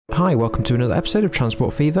Hi, welcome to another episode of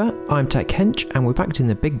Transport Fever. I'm Tech Hench and we're back in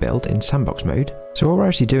the big build in Sandbox mode. So what we're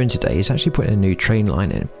actually doing today is actually putting a new train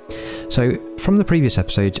line in. So from the previous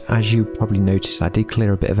episode, as you probably noticed, I did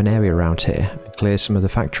clear a bit of an area around here. Clear some of the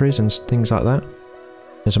factories and things like that.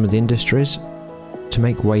 And some of the industries to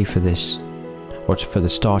make way for this, or for the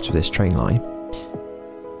start of this train line.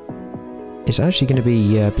 It's actually going to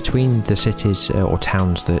be between the cities or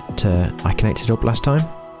towns that I connected up last time.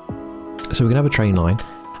 So we're going to have a train line.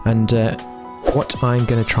 And what I'm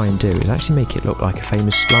going to try and do is actually make it look like a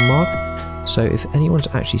famous landmark. So if anyone's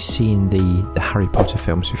actually seen the Harry Potter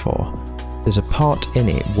films before, there's a part in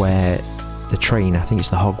it where the train, I think it's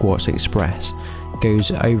the Hogwarts Express, goes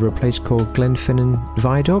over a place called Glenfinnan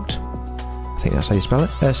Viaduct. I think that's how you spell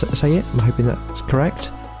it. Say it. I'm hoping that's correct.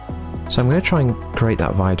 So I'm going to try and create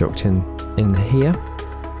that viaduct in here,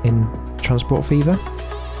 in Transport Fever.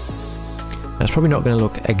 That's probably not going to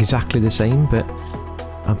look exactly the same, but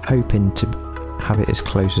I'm hoping to have it as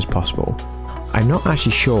close as possible. I'm not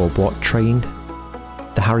actually sure what train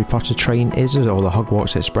the Harry Potter train is, or the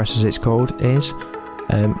Hogwarts Express as it's called is.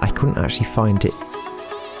 I couldn't actually find it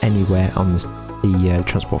anywhere on the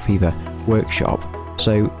Transport Fever workshop.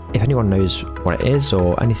 So if anyone knows what it is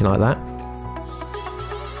or anything like that,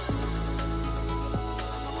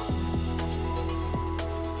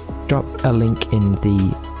 drop a link in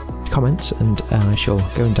the comments and I shall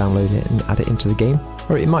go and download it and add it into the game.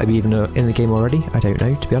 Or it might be even in the game already, I don't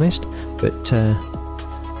know, to be honest, but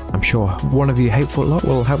I'm sure one of you hopeful lot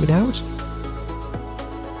will help me out.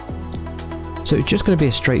 So it's just going to be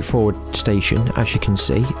a straightforward station, as you can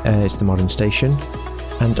see. It's the modern station,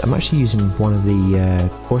 and I'm actually using one of the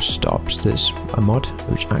bus stops that's a mod,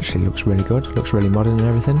 which actually looks really good, looks really modern and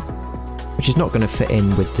everything, which is not going to fit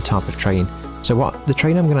in with the type of train. So what the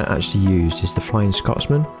train I'm going to actually use is the Flying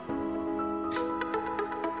Scotsman.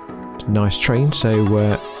 Nice train, so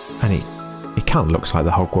and it kind of looks like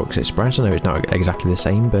the Hogwarts Express. I know it's not exactly the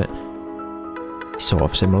same, but it's sort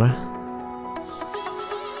of similar.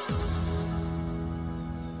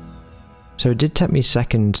 So it did take me a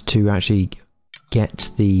second to actually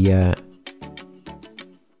get the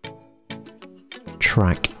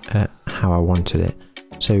track how I wanted it.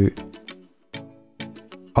 So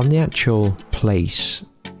on the actual place,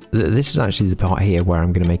 this is actually the part here where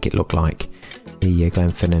I'm going to make it look like the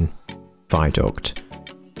Glenfinnan Viaduct.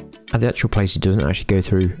 At the actual place, it doesn't actually go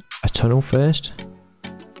through a tunnel first.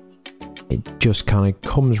 It just kind of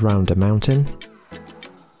comes round a mountain.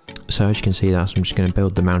 So as you can see, I'm just going to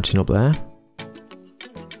build the mountain up there.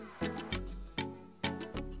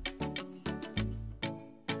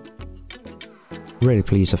 Really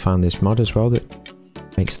pleased I found this mod as well that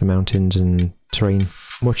makes the mountains and terrain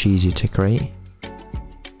much easier to create.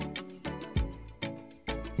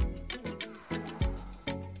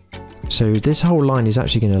 So this whole line is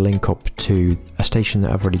actually going to link up to a station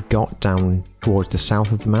that I've already got down towards the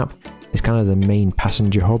south of the map. It's kind of the main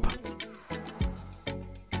passenger hub.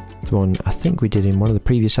 The one I think we did in one of the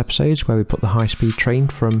previous episodes where we put the high-speed train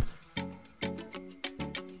from...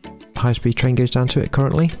 The high-speed train goes down to it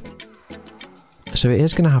currently. So it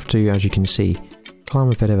is going to have to, as you can see,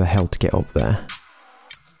 climb a bit of a hill to get up there.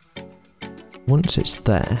 Once it's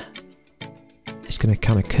there, it's going to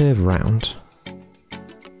kind of curve around.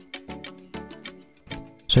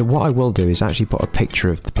 So what I will do is actually put a picture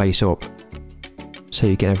of the place up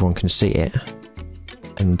so everyone can see it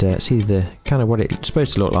and see the kind of what it's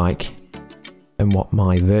supposed to look like and what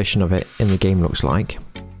my version of it in the game looks like.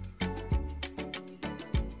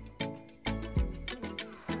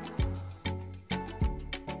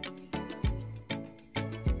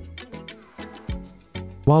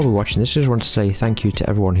 While we're watching this, I just want to say thank you to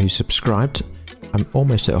everyone who subscribed. I'm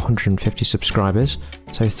almost at 150 subscribers,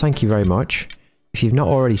 so thank you very much. If you've not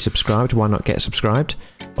already subscribed, why not get subscribed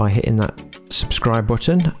by hitting that subscribe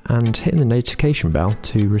button and hitting the notification bell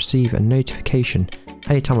to receive a notification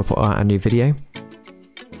anytime I put out a new video.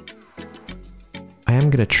 I am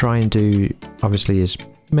going to try and do, obviously, as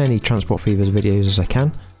many Transport Fevers videos as I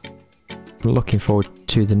can. I'm looking forward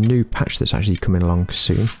to the new patch that's actually coming along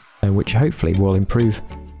soon, which hopefully will improve.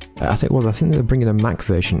 I think they're bringing a Mac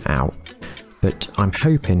version out, but I'm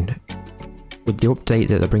hoping with the update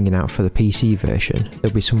that they're bringing out for the PC version,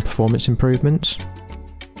 there'll be some performance improvements.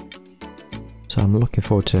 So I'm looking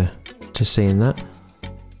forward to seeing that.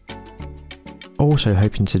 Also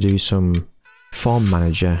hoping to do some farm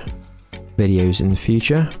manager videos in the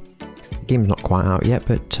future. The game's not quite out yet,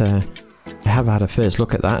 but I have had a first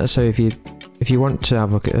look at that. So if you want to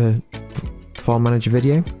have a look at a farm manager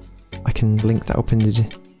video, I can link that up in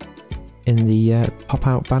the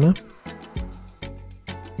pop-out banner.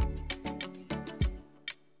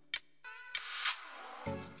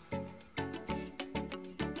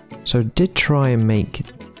 So I did try and make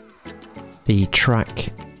the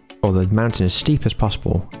track or the mountain as steep as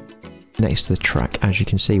possible next to the track, as you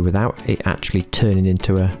can see, without it actually turning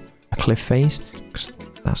into a cliff face, because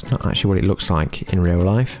that's not actually what it looks like in real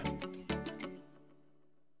life.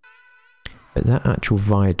 But that actual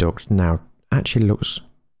viaduct now actually looks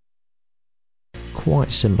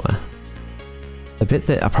quite similar. A bit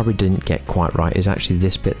that I probably didn't get quite right is actually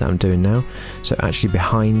this bit that I'm doing now. So actually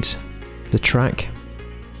behind the track,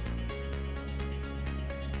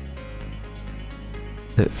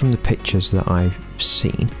 from the pictures that I've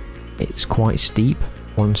seen, it's quite steep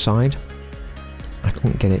one side. I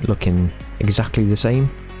couldn't get it looking exactly the same.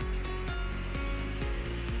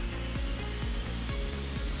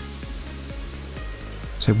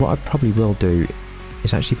 So what I probably will do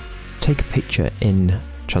is actually take a picture in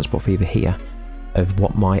Transport Fever here of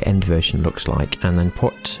what my end version looks like, and then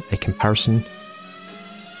put a comparison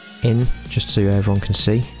in just so everyone can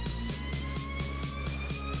see.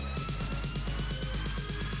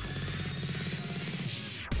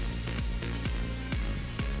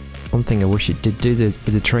 One thing I wish it did do with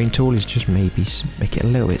the train tool is just maybe make it a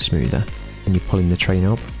little bit smoother when you're pulling the train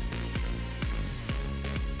up.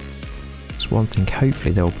 It's one thing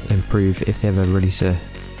hopefully they'll improve if they ever release a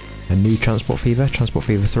new Transport Fever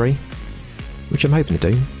 3, which I'm hoping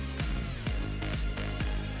to do.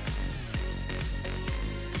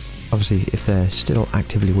 Obviously, if they're still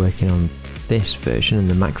actively working on this version and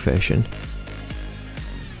the Mac version,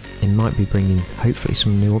 it might be bringing hopefully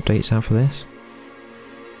some new updates out for this.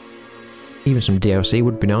 Even some DLC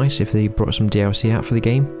would be nice if they brought some DLC out for the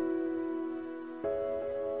game.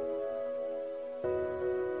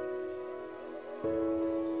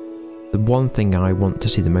 The one thing I want to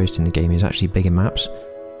see the most in the game is actually bigger maps.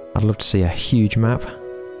 I'd love to see a huge map.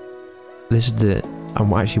 This is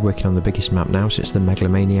I'm actually working on the biggest map now, so it's the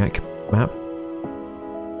Megalomaniac map.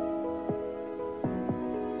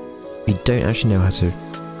 If you don't actually know how to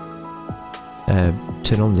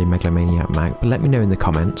turn on the Megalomaniac map, but let me know in the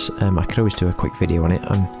comments. I could always do a quick video on it,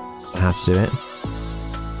 on how to do it.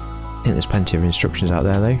 I think there's plenty of instructions out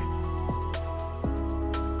there though.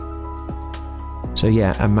 So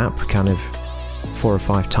yeah, a map kind of 4 or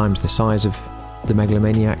 5 times the size of the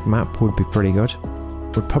Megalomaniac map would be pretty good.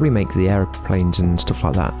 Would probably make the aeroplanes and stuff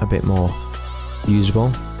like that a bit more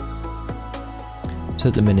usable. So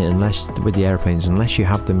at the minute, unless with the aeroplanes, unless you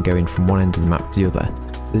have them going from one end of the map to the other,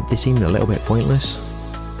 they seem a little bit pointless.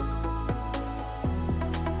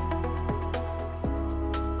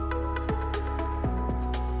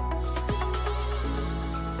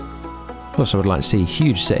 Plus I would like to see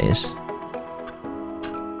huge cities.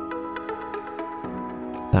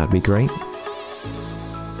 That'd be great.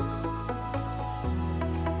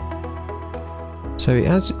 So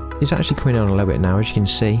it's actually coming on a little bit now, as you can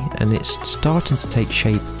see, and it's starting to take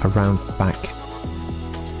shape around the back.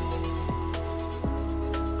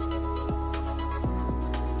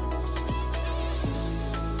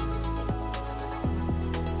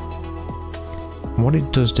 And what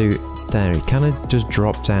it does do there, it kind of does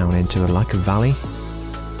drop down into like a valley.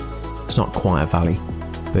 It's not quite a valley,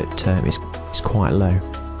 but it's quite low.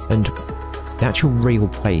 And the actual real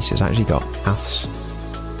place has actually got paths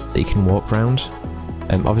that you can walk around.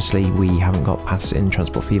 Obviously we haven't got paths in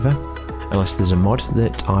Transport Fever, unless there's a mod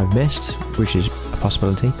that I've missed, which is a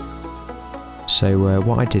possibility. So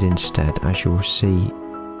what I did instead, as you'll see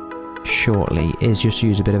shortly, is just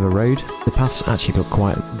use a bit of a road. The paths actually look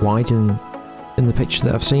quite wide in the picture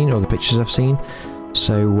that I've seen, or the pictures I've seen.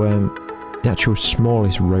 So the actual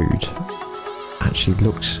smallest road actually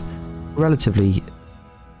looks relatively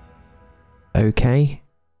okay.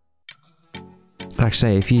 Like I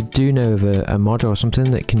say, if you do know of a mod or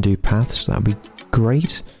something that can do paths, that would be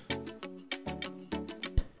great.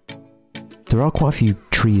 There are quite a few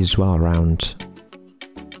trees as well around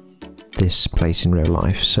this place in real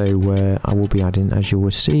life, so I will be adding, as you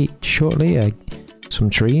will see shortly, some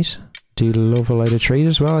trees. Do love a load of trees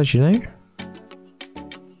as well, as you know.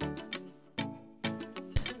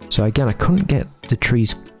 So again, I couldn't get the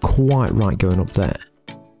trees quite right going up there.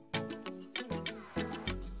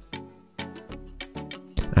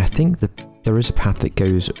 I think that there is a path that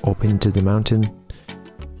goes up into the mountain,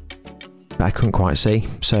 but I couldn't quite see,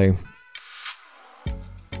 so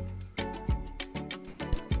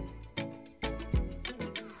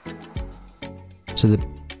the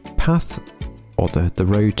path or the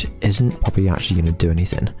road isn't probably actually going to do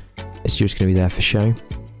anything. It's just going to be there for show.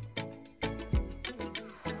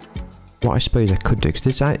 What I suppose I could do, because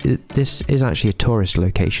this is actually a tourist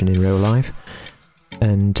location in real life,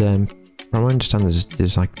 and from what I understand,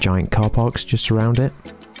 there's like giant car parks just around it,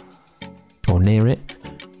 or near it.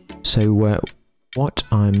 So what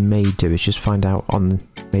I may do is just find out on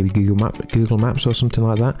maybe Google Maps or something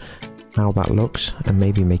like that how that looks, and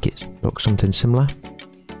maybe make it look something similar.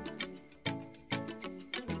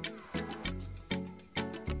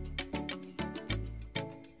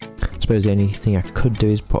 I suppose the only thing I could do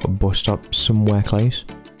is put a bus stop somewhere close.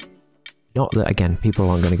 Not that, again, people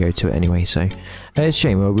aren't going to go to it anyway, so it's a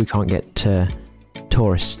shame we can't get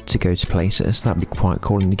tourists to go to places. That'd be quite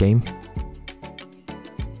cool in the game.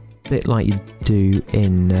 A bit like you do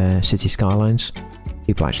in City Skylines.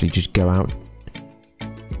 People actually just go out.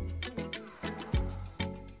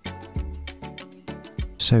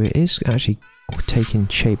 So it is actually taking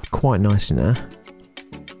shape quite nicely now.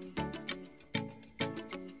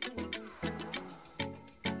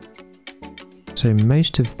 So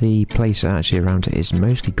most of the place actually around it is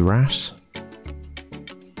mostly grass.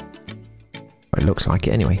 Well, it looks like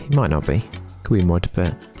it anyway. It might not be. Could be mud,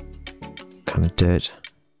 but kind of dirt.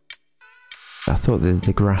 I thought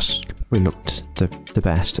the grass really looked the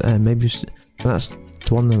best. Maybe that's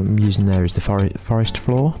the one that I'm using there is the forest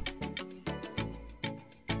floor.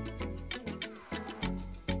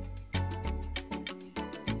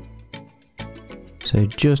 So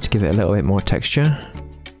just to give it a little bit more texture.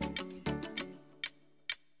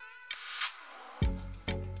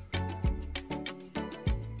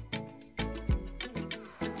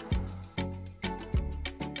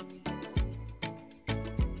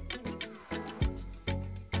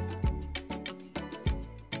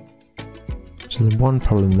 So the one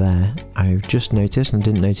problem there I've just noticed and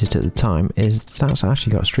didn't notice at the time is that's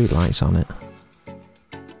actually got street lights on it.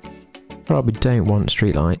 Probably don't want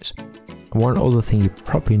street lights. One other thing you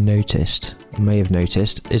probably noticed, or may have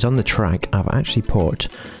noticed, is on the track I've actually put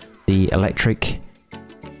the electric,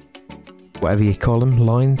 whatever you call them,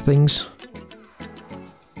 line things.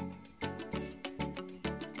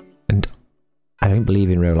 And I don't believe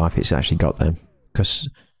in real life it's actually got them, because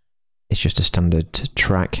it's just a standard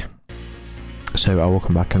track. So I will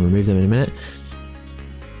come back and remove them in a minute.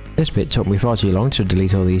 This bit took me far too long to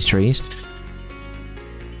delete all these trees.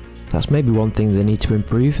 That's maybe one thing they need to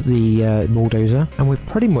improve, the bulldozer. And we're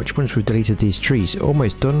pretty much, once we've deleted these trees,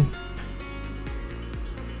 almost done.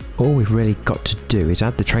 All we've really got to do is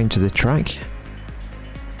add the train to the track.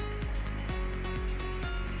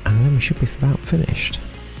 And then we should be about finished.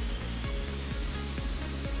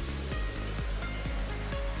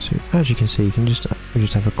 So as you can see, you can just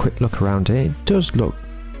have a quick look around it. It does look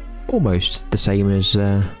almost the same as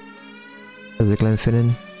the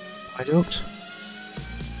Glenfinnan Viaduct.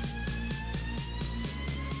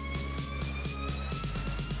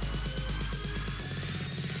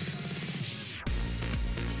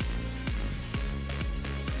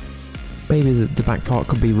 Maybe the back part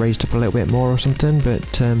could be raised up a little bit more or something,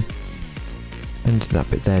 but and that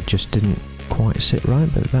bit there just didn't quite sit right,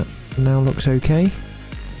 but that now looks okay.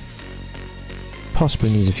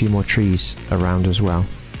 Possibly needs a few more trees around as well.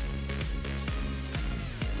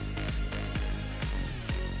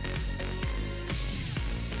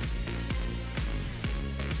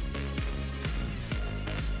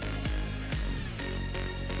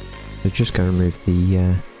 So just go and remove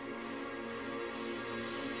the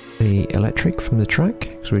electric from the track,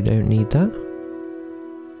 because we don't need that.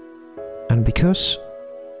 And because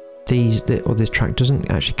this track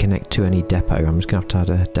doesn't actually connect to any depot, I'm just going to have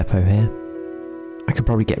to add a depot here. I could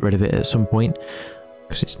probably get rid of it at some point,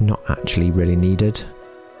 because it's not actually really needed.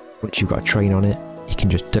 Once you've got a train on it, you can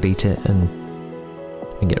just delete it and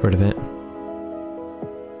get rid of it.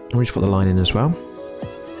 We'll just put the line in as well.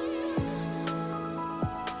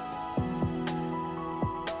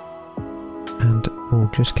 And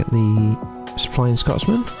we'll just get the Flying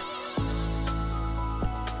Scotsman.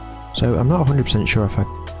 So I'm not 100% sure if I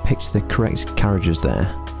picked the correct carriages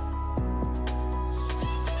there.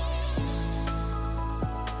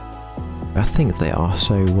 I think they are,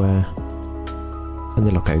 so and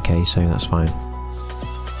they look okay, so that's fine.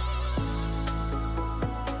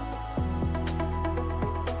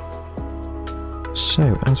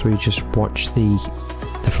 So as we just watch the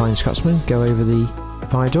Flying Scotsman go over the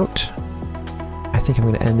viaduct, I think I'm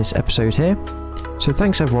going to end this episode here. So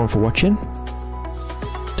thanks everyone for watching.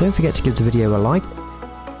 Don't forget to give the video a like,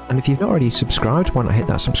 and if you've not already subscribed, why not hit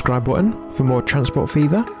that subscribe button for more Transport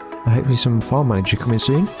Fever and hopefully some Farm Manager coming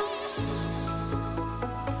soon.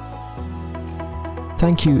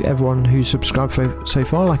 Thank you everyone who's subscribed so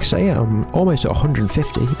far. Like I say, I'm almost at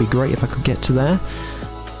 150. It'd be great if I could get to there.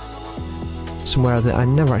 Somewhere that I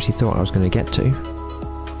never actually thought I was going to get to.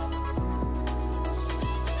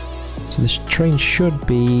 So this train should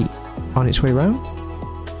be on its way round.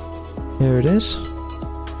 Here it is.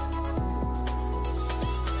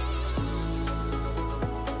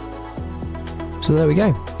 So there we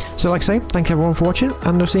go. So like I say, thank everyone for watching,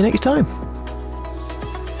 and I'll see you next time.